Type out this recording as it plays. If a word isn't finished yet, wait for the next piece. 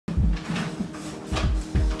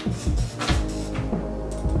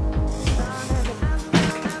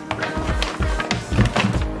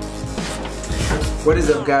What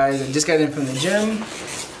is up, guys? I just got in from the gym.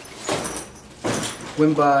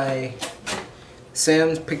 Went by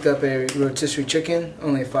Sam's, picked up a rotisserie chicken,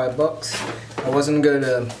 only $5. I wasn't going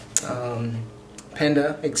to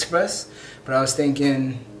Panda Express, but I was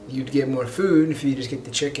thinking you'd get more food if you just get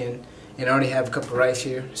the chicken, and I already have a cup of rice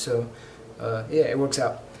here, so yeah, it works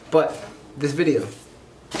out. But this video,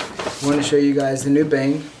 I want to show you guys the new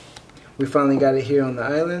bang. We finally got it here on the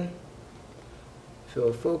island.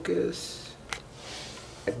 Fill focus.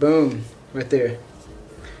 Boom, right there.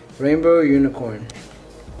 Rainbow unicorn.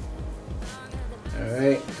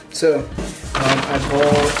 Alright, so I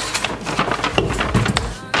bought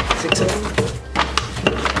 6 of them.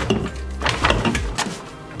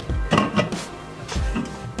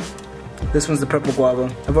 This one's the purple guava.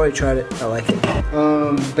 I've already tried it. I like it.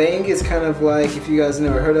 Bang is kind of like, if you guys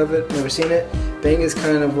never heard of it, never seen it, Bang is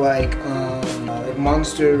kind of like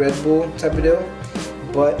Monster Red Bull type of deal,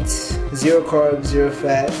 but 0 carbs, 0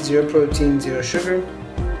 fat, 0 protein, 0 sugar.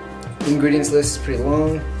 Ingredients list is pretty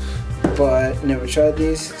long, but never tried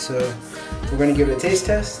these, so we're gonna give it a taste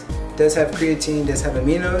test. It does have creatine, does have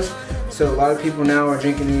aminos, so a lot of people now are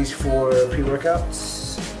drinking these for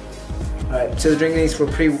pre-workouts. Alright, so they're drinking these for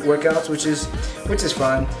pre-workouts, which is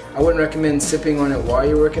fine. I wouldn't recommend sipping on it while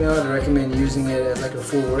you're working out. I recommend using it as like a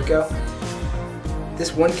full workout.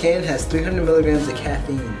 This one can has 300 milligrams of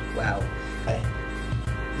caffeine. Wow. Okay.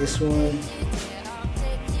 This one,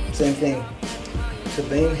 same thing. So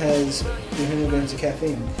Bang has 300 grams of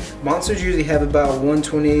caffeine. Monsters usually have about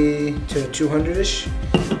 120 to 200-ish,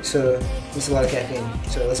 so it's a lot of caffeine.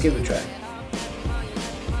 So let's give it a try.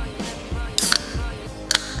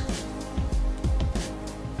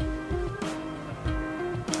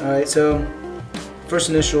 Alright, so first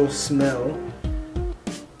initial smell.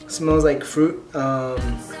 Smells like fruit,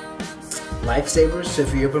 Lifesavers. So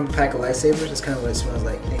if you open a pack of Lifesavers, that's kind of what it smells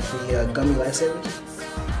like the gummy Lifesavers.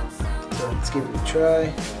 So let's give it a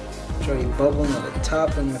try. It's already bubbling on the top.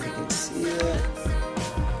 I don't know if you can see that.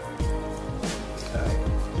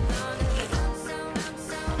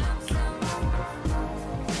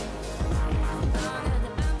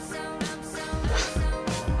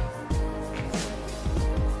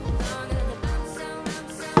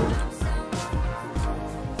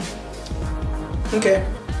 Okay,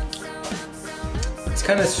 it's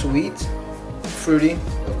kind of sweet, fruity,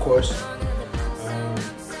 of course.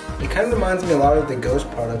 It kind of reminds me a lot of the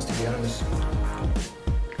Ghost products, to be honest.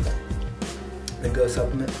 The Ghost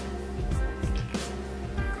supplement.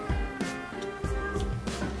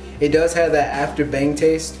 It does have that after Bang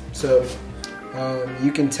taste, so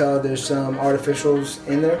you can tell there's some artificials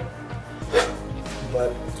in there,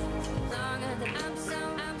 but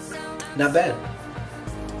not bad.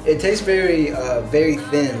 It tastes very, very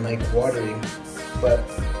thin, like watery, but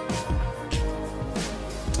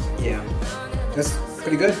yeah, that's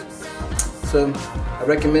pretty good. So I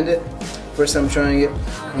recommend it. First time trying it.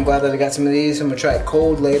 I'm glad that I got some of these. I'm gonna try it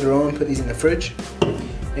cold later on. Put these in the fridge,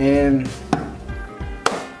 and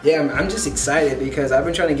yeah, I'm just excited because I've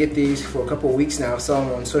been trying to get these for a couple of weeks now. I saw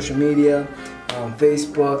them on social media, on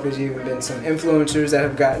Facebook. There's even been some influencers that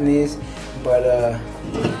have gotten these, but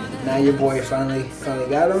now your boy finally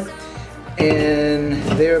got them, and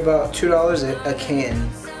they're about $2 a can,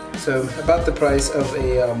 so about the price of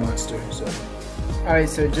a Monster. So, all right.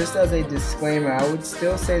 So just as a disclaimer, I would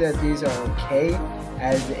still say that these are okay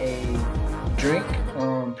as a drink,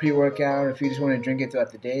 pre-workout. If you just want to drink it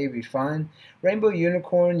throughout the day, it'd be fine. Rainbow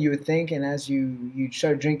Unicorn, you would think, and as you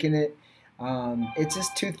start drinking it, it's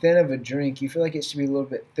just too thin of a drink. You feel like it should be a little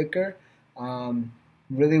bit thicker.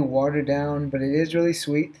 Really watered down, but it is really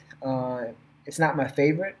sweet. It's not my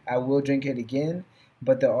favorite. I will drink it again,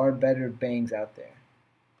 but there are better Bangs out there.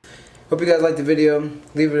 Hope you guys liked the video.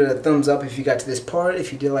 Leave it a thumbs up if you got to this part,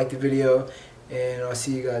 if you did like the video, and I'll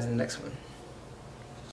see you guys in the next one.